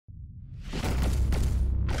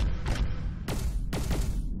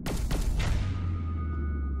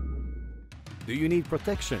Do you need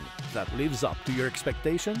protection that lives up to your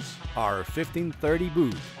expectations? Our 1530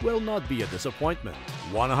 boot will not be a disappointment.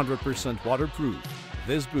 100% waterproof.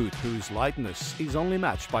 This boot, whose lightness is only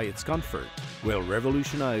matched by its comfort, will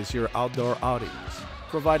revolutionize your outdoor outings,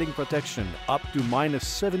 providing protection up to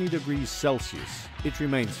 -70 degrees Celsius. It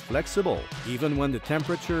remains flexible even when the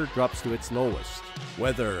temperature drops to its lowest,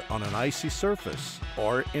 whether on an icy surface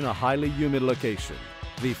or in a highly humid location.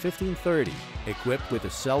 The 1530, equipped with a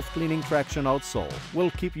self-cleaning traction outsole,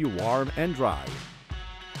 will keep you warm and dry.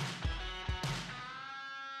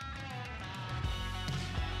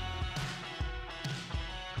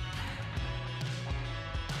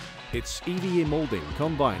 Its EVA molding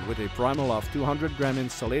combined with a Primaloft 200-gram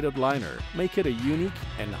insulated liner make it a unique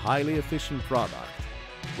and highly efficient product.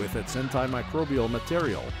 With its anti-microbial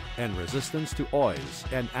material and resistance to oils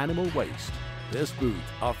and animal waste, this boot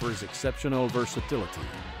offers exceptional versatility.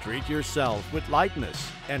 Treat yourself with lightness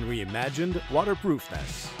and reimagined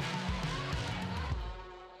waterproofness.